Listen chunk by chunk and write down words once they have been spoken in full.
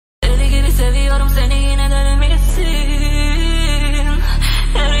seni yine deli misin?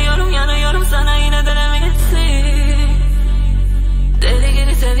 Eriyorum yanıyorum sana yine deli misin? Deli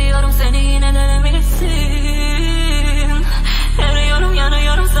gibi seviyorum seni yine deli misin? Eriyorum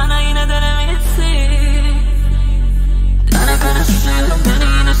yanıyorum sana yine deli misin? Kana kana susuyorum beni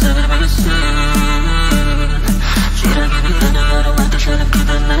yine sever misin? Çile gibi yanıyorum ateş edip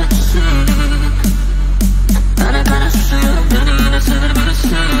gidenlersin. Kana kana susuyorum beni yine sever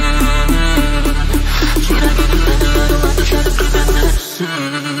misin?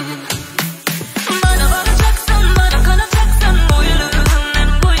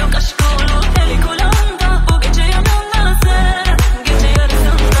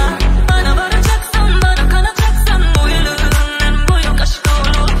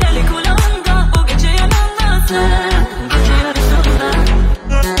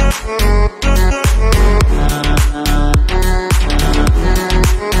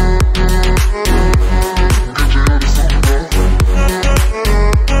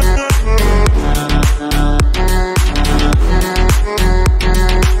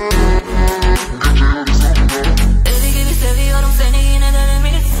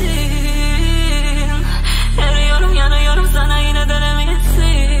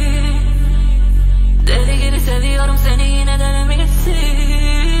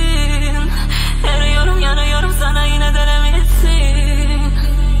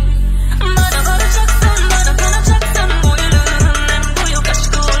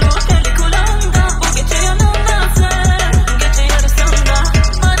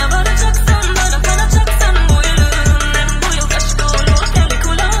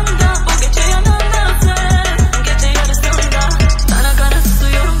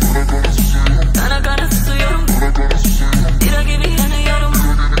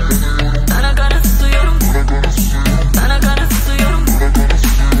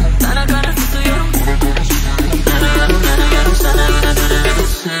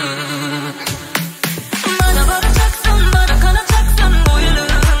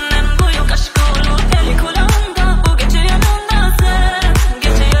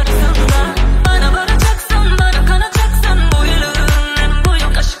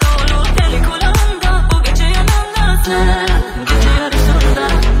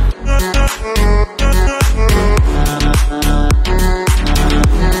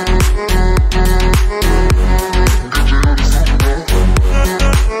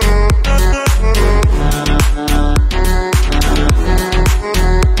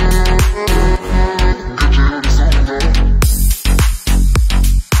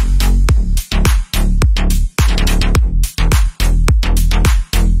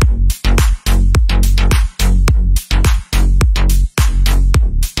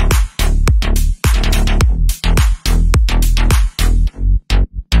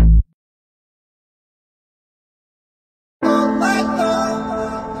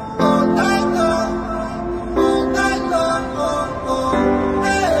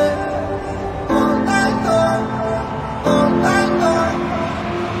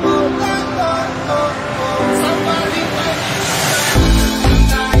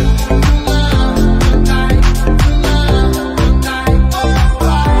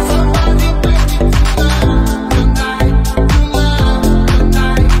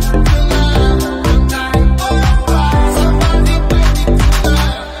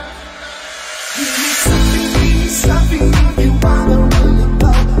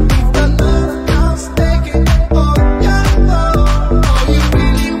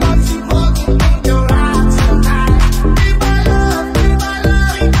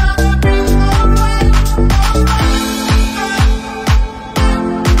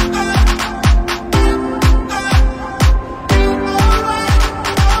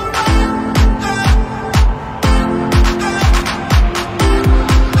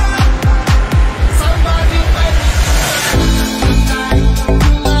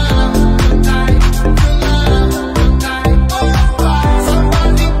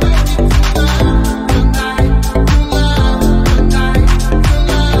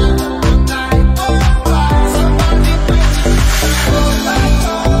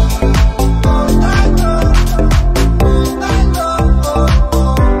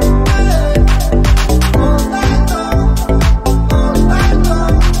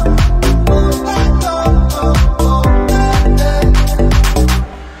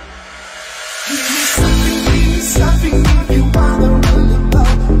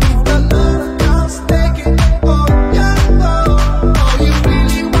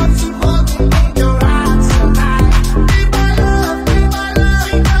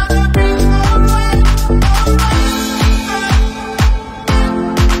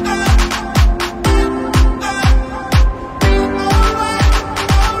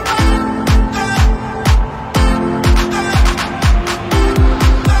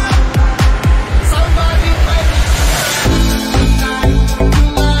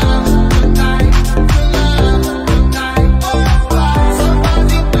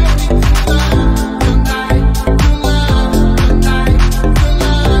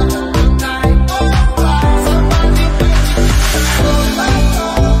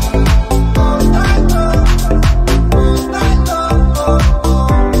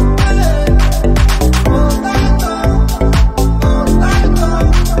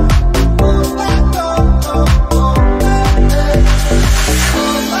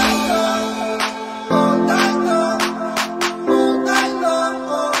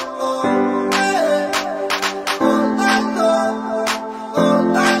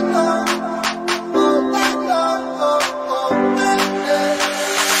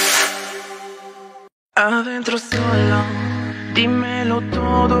 adentro solo, dímelo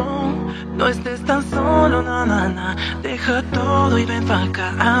todo. No estés tan solo, na, na, na. Deja todo y ven pa'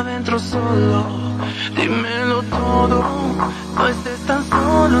 acá. Adentro solo, dímelo todo. No estés tan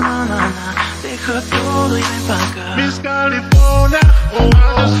solo, na, na, na. Deja todo y ven pa' acá. Miss California, oh,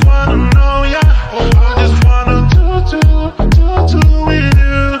 I just wanna know ya. Oh, I just wanna do with you.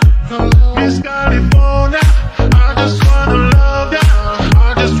 Miss California, I just wanna love ya.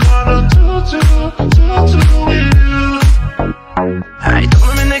 I just wanna do with you. Ay,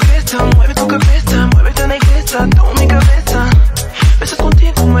 tómame negresa, mueve tu cabeza, muévete negresa, toma mi cabeza. Besos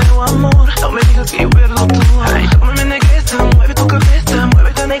contigo, mero amor, no me digas que yo pierdo todo. Ay, tómame negresa, mueve tu cabeza,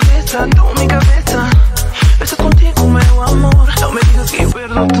 muévete negresa, toma mi cabeza. Besos contigo, mero amor, no me digas que yo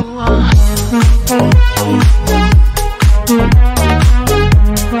pierdo todo.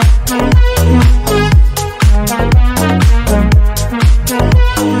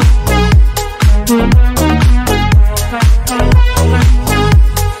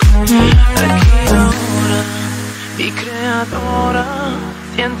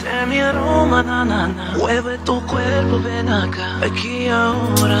 Siente mi aroma, na, na, na. Mueve tu cuerpo, ven acá. Aquí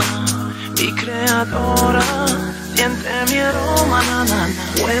ahora, mi creadora. Siente mi aroma, na, na, na.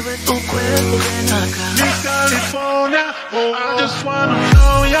 Mueve tu cuerpo, ven acá. Miss California, oh, I just wanna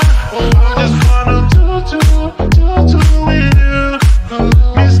know ya. Oh, I just wanna do with you.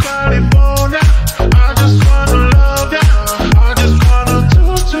 Miss California, I just wanna love ya. I just wanna do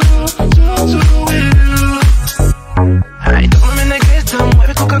with you. Ay, tómame negresa,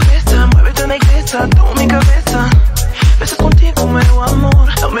 mueve tu cabeza, muévete negresa, toma mi cabeza. Besos contigo, mero amor,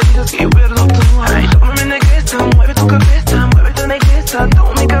 no me digas que yo pierdo todo. Ay, tómame negresa, mueve tu cabeza, muévete negresa,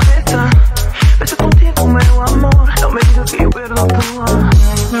 toma mi cabeza. Besos contigo, mero amor, no me digas que yo pierdo todo.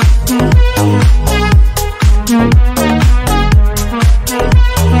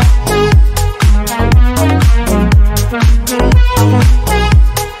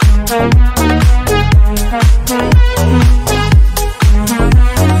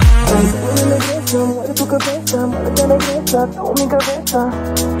 Mueve tu cabeza, muévete negresa, toma mi cabeza.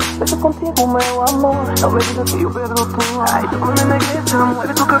 Besos contigo, mero amor, no me digas que yo pierdo todo. Ay, tómame negresa,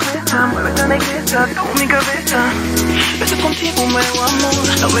 mueve tu cabeza, muévete negresa, toma mi cabeza. Besos contigo, mero amor,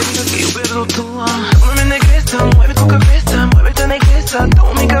 no me digas que yo pierdo todo. Tómame negresa, mueve tu cabeza, muévete negresa,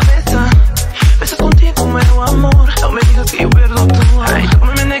 toma mi cabeza. Besos contigo, mero amor, no me digas que yo pierdo todo.